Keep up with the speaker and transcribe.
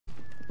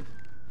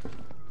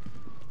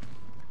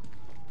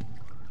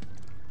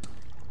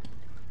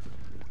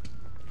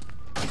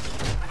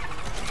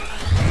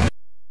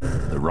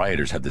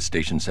rioters have the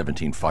Station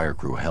 17 fire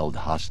crew held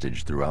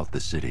hostage throughout the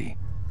city.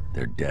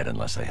 They're dead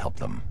unless I help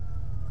them.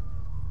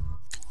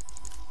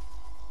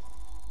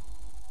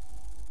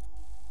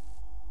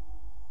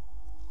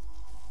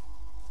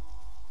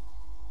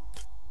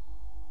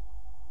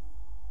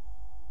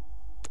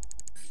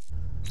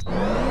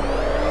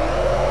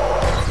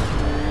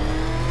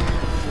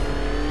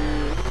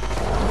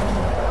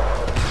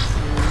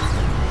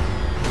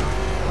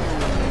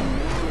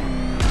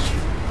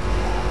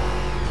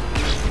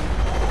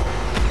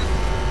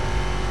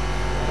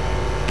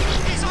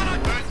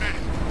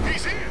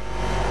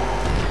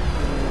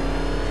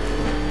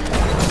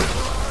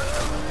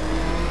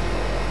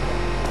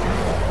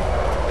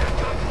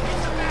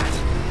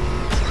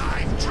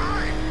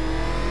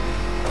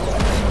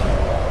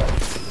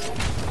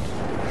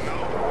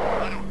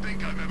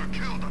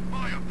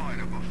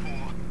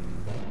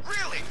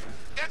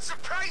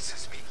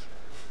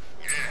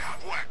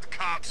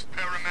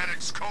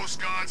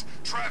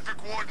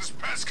 Traffic wardens,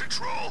 pest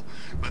control,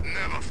 but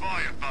never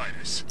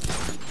firefighters.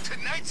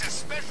 Tonight's a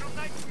special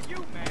night for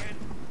you, man.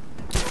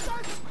 You guys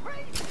are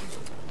crazy.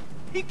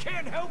 He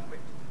can't help it.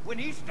 When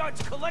he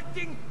starts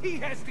collecting, he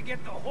has to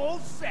get the whole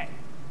set.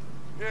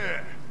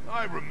 Yeah,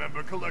 I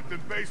remember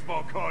collecting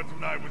baseball cards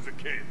when I was a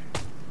kid.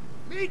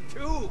 Me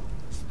too.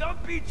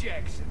 Stumpy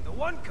Jackson, the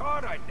one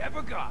card I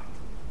never got.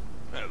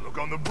 Hey, look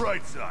on the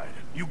bright side.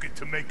 You get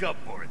to make up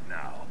for it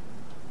now.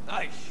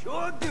 I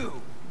sure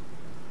do.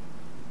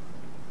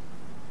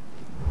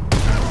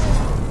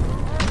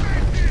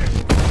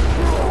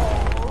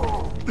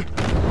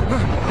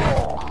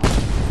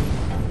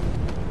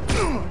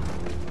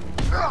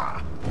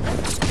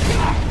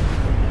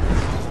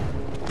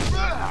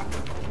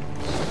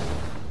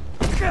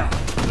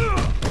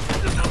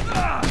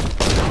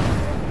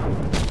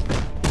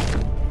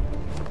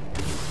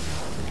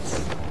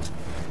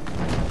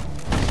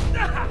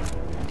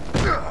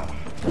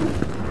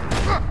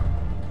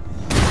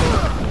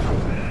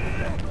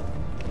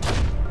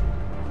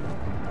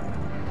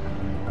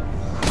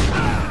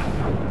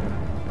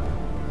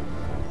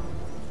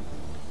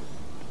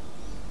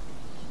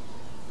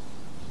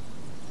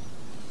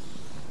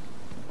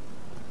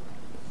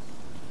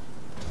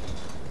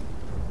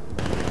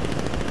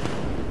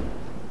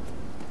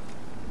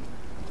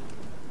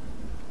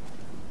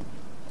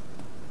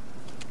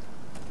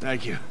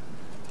 Thank you.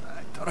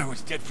 I thought I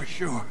was dead for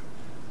sure.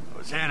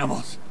 Those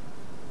animals.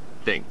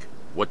 Think.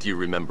 What do you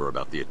remember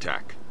about the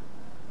attack?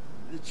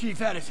 The chief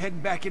had us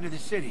heading back into the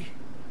city,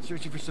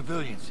 searching for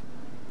civilians.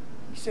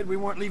 He said we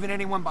weren't leaving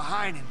anyone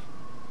behind, and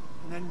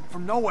then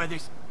from nowhere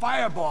this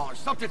fireball or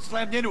something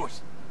slammed into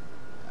us.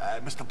 I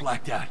must have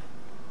blacked out.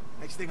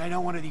 Next thing I know,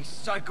 one of these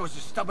psychos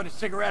is stubbing a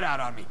cigarette out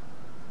on me.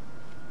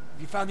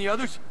 Have you found the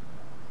others?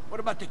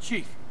 What about the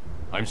chief?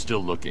 I'm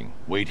still looking.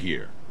 Wait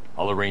here.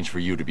 I'll arrange for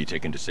you to be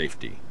taken to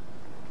safety.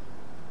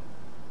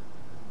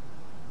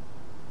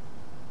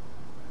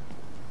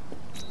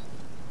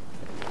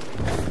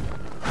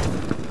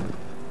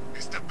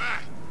 It's the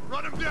bat!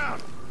 Run him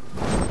down!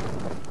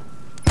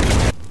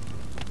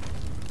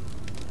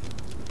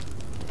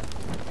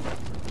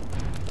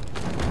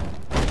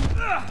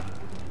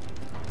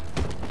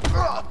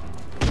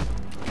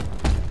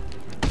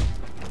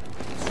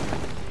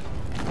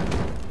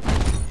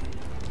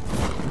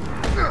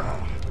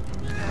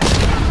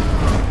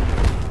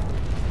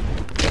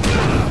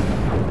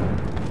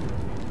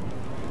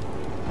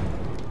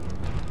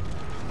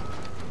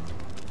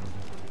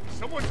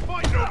 Someone's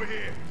fighting over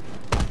here!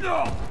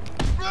 No!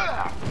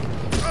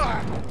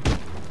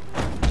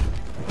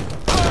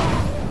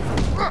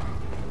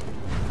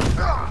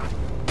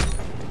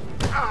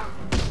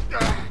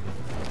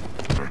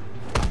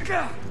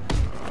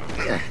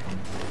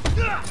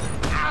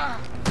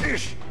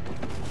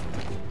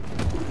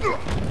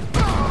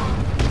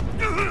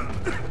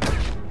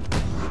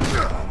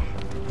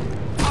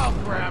 I'll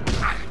grab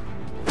him.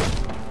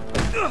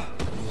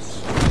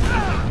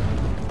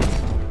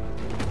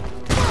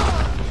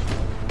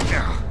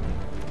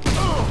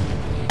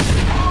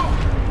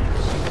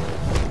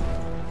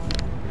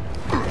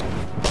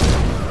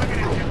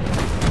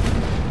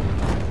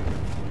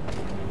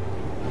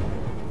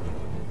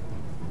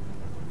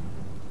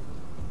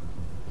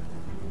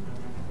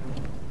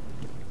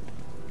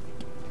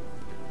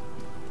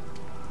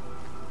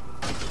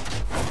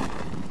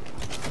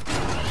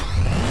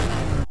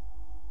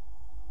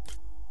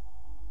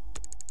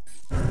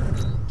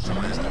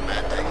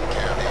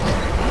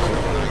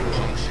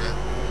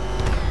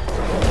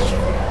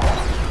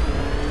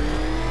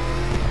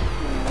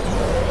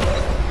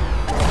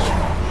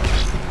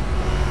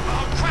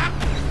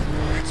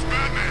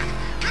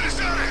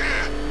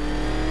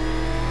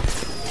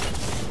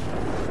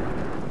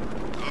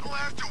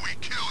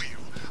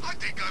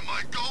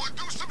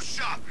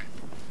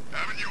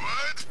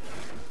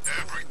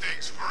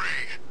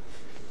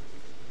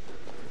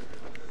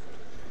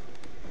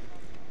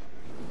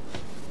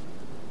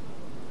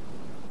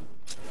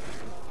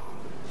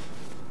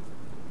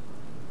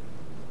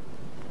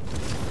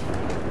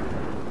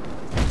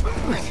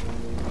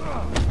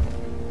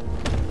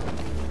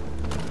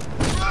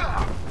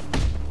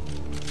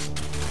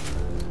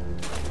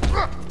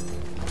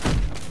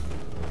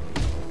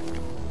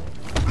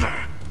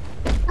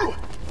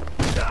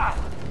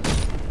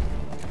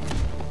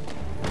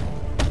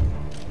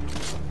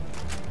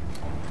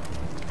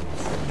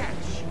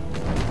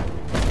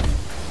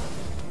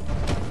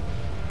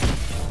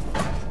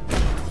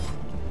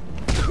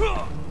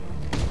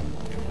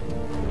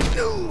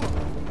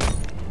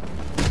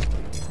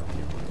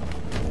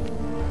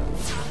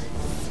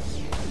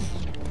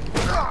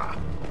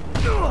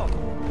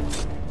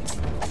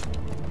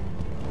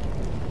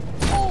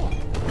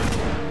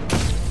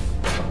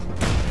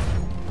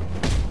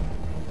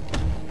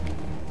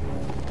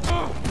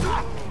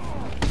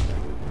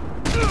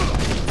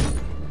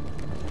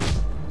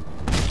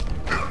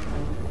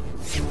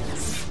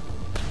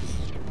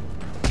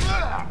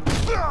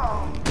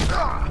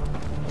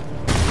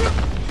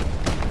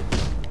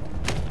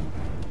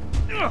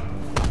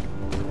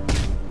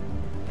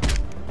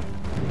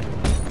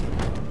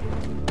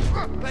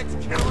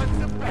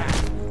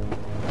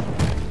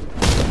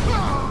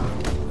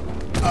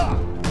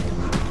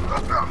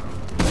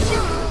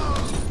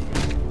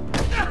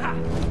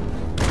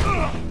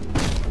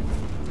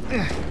 What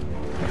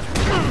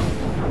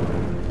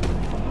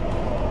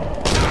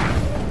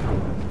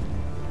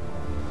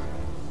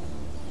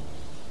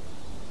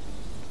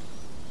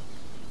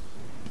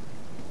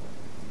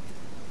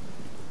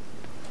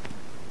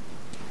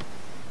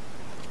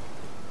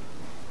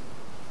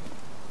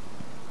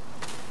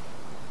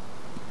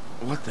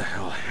the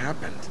hell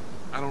happened?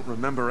 I don't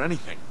remember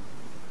anything.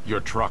 Your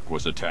truck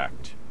was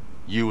attacked.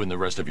 You and the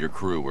rest of your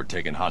crew were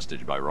taken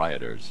hostage by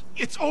rioters.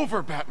 It's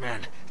over,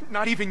 Batman.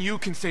 Not even you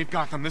can save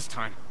Gotham this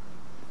time.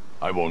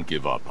 I won't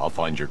give up. I'll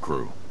find your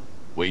crew.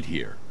 Wait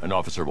here. An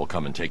officer will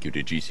come and take you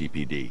to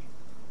GCPD.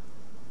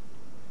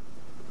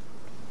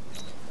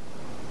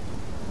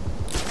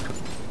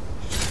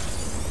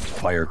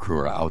 Fire crew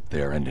are out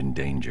there and in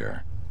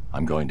danger.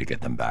 I'm going to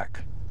get them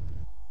back.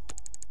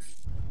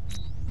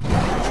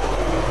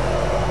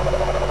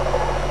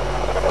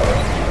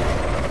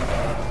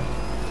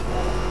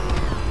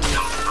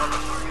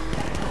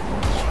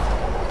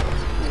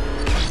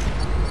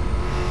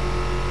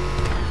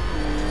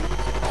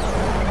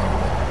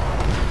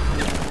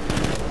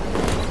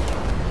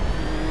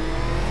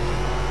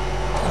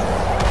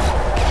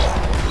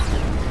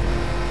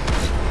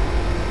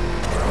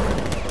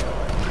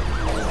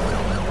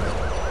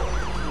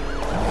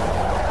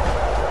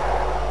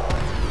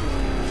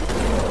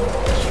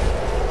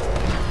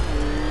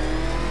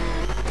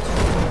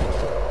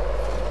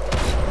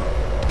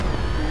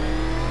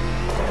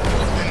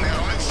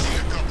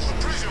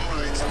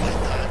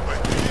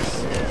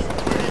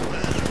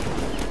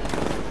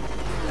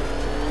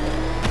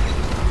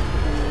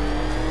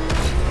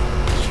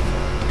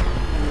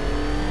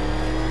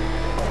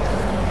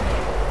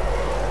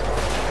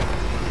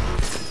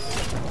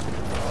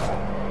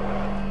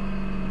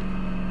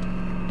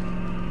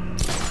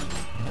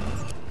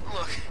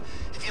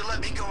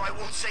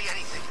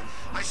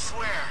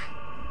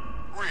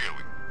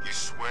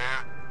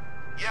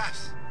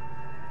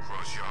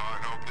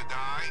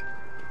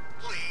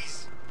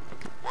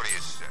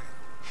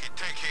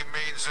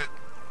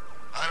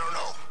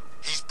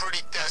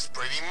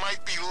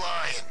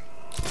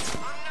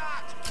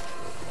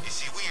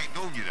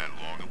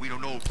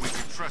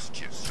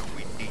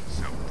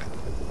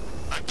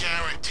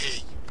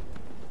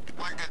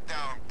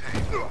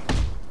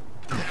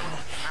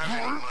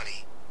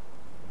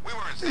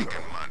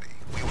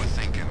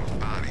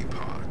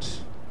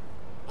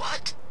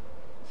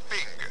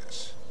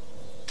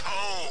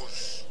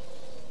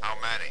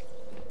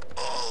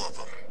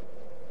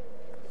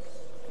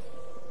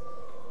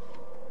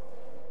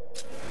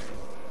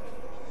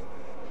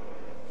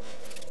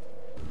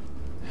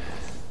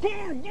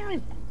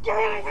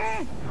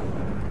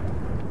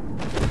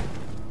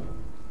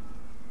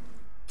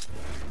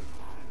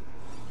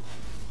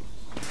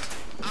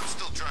 I'm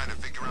still trying to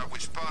figure out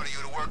which part of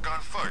you to work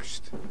on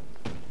first.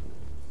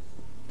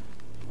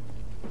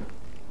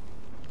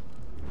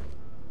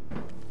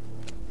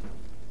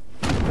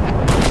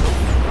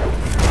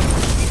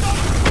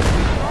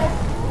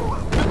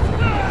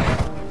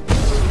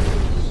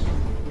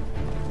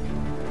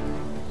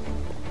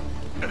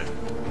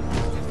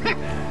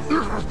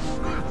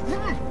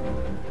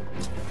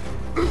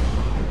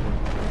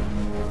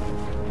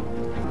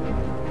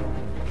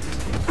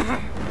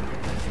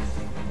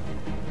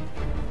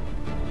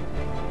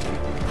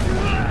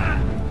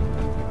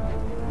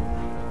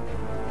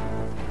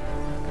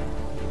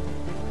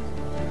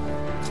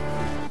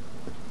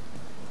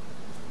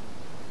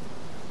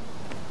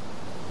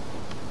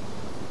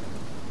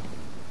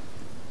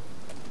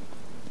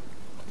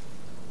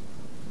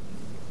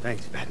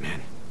 Thanks,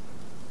 Batman.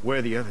 Where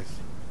are the others?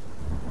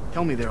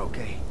 Tell me they're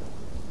okay.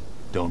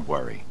 Don't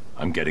worry.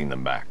 I'm getting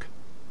them back.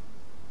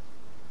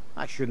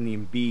 I shouldn't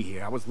even be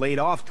here. I was laid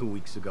off 2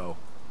 weeks ago.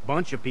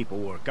 Bunch of people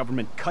were.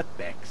 Government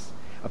cutbacks.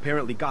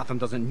 Apparently Gotham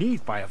doesn't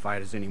need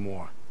firefighters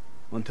anymore.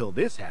 Until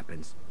this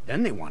happens,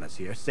 then they want us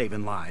here,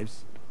 saving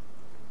lives.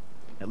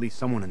 At least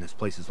someone in this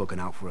place is looking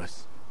out for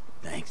us.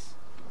 Thanks.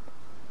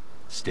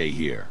 Stay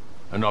here.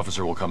 An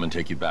officer will come and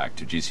take you back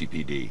to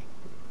GCPD.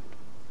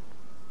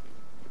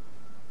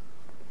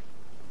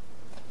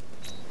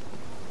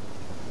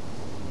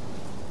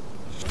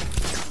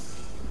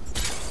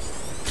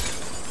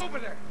 Over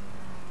there!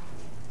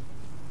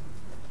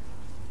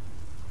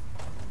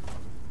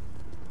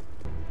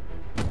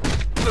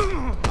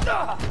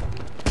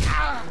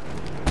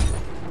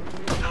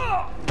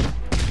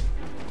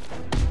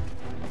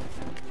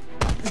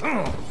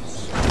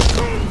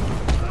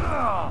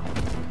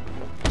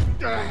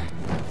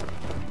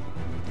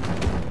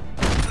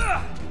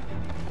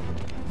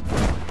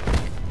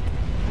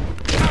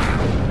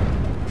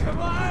 Come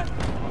on!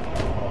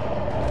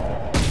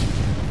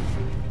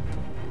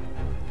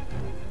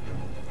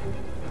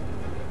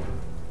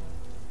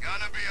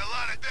 Gonna be a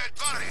lot of dead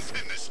bodies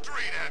in the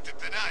street after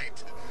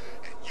tonight,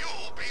 and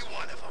you'll be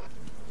one of them.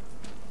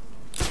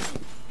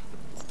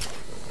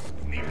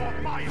 Need more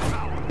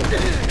firepower.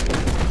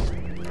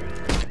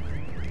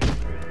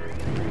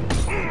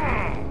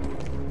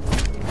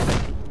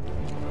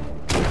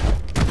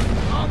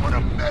 I'm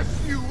gonna mess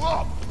you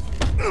up.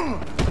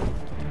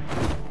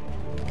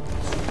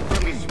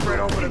 Let me spread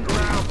over the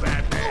ground,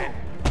 Batman.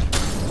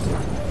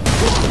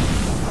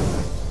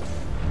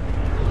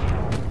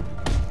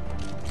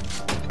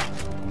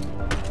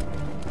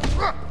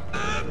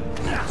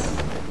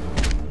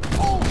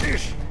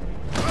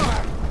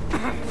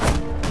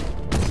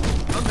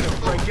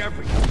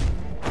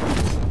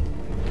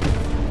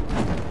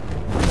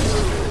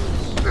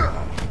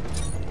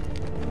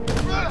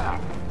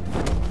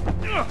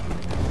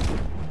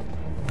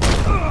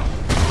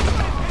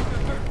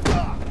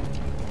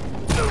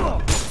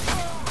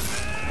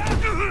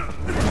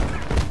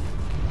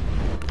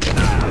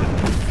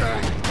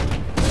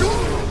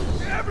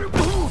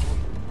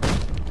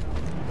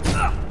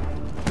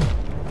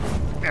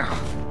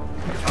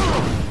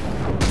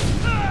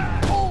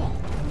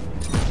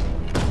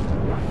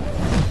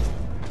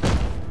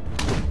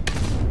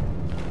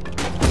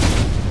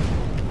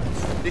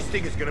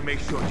 thing is gonna make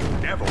sure you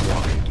never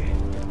walk again.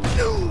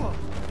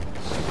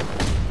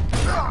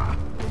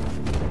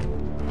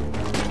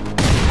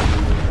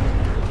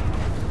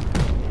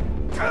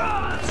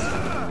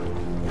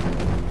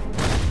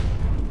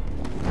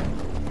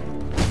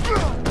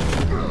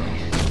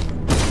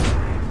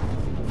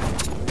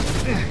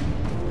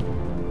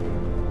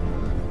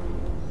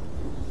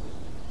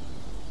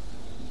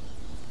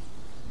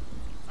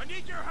 I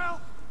need your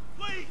help,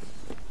 please!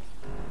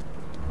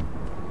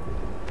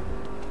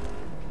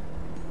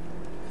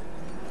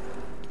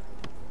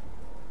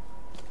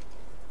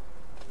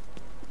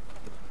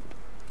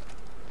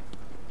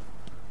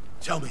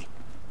 Tell me.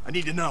 I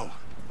need to know.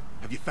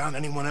 Have you found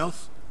anyone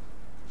else?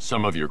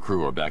 Some of your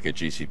crew are back at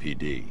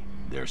GCPD.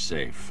 They're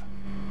safe.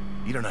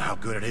 You don't know how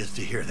good it is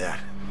to hear that.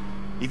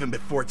 Even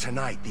before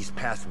tonight, these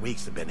past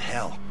weeks have been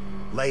hell.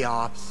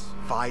 Layoffs,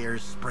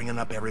 fires springing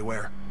up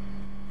everywhere.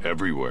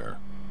 Everywhere.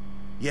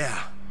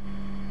 Yeah.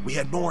 We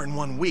had more in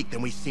 1 week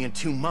than we see in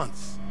 2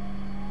 months.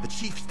 The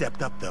chief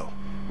stepped up, though.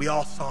 We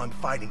all saw him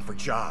fighting for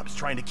jobs,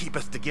 trying to keep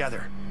us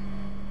together.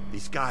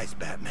 These guys,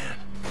 Batman,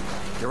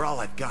 they're all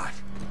I've got.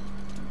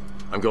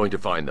 I'm going to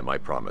find them, I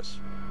promise.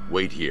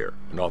 Wait here.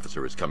 An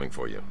officer is coming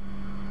for you.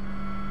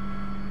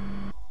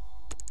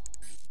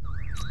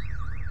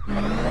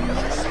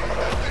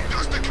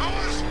 Just the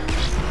cause?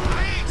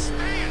 I ain't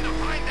staying to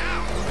find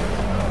out.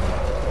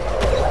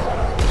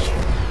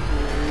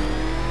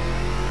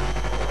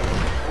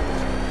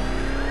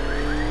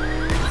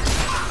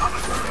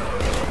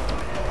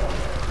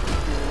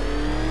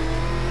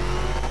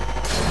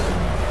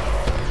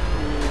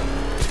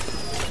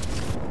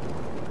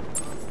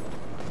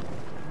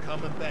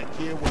 Coming back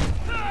here with...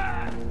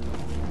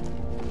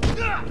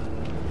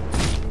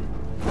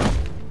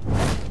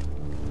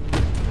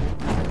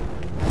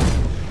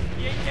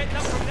 You ain't getting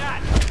up from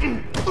that! You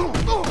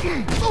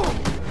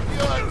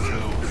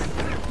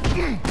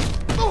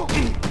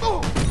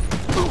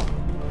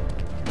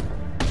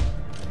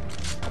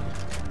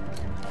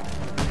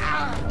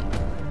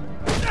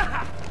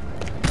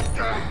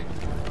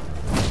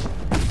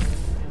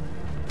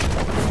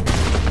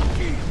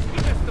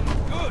messed them up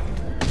good!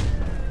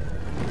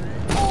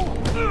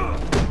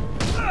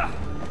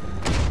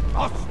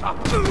 I'll stop!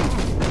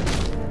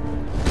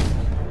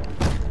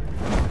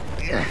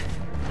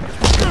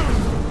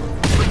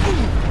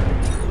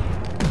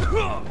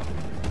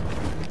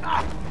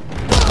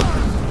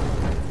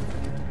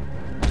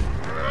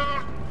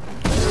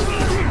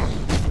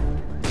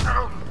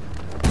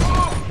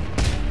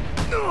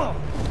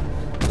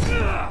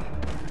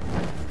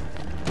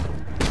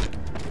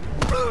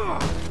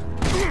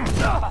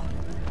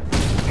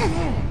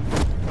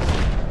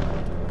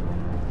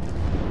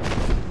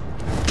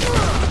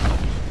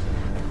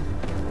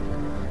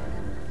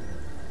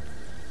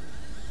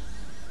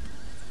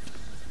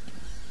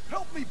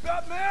 Help me,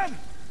 Batman!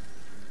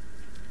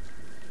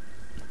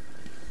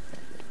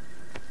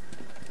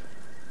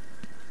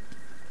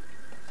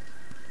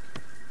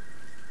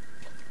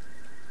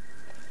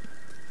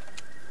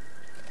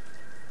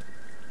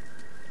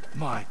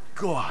 My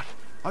God,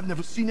 I've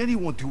never seen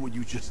anyone do what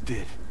you just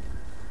did.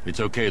 It's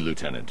okay,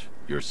 Lieutenant.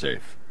 You're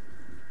safe.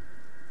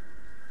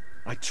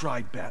 I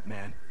tried,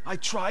 Batman. I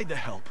tried to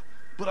help,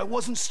 but I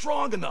wasn't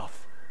strong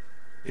enough.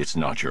 It's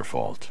not your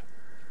fault.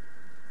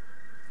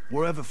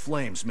 Wherever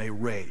flames may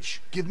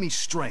rage, give me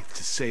strength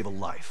to save a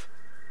life.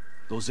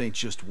 Those ain't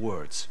just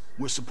words.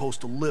 We're supposed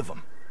to live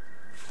them.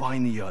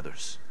 Find the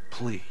others,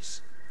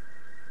 please.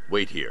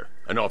 Wait here.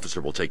 An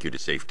officer will take you to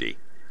safety.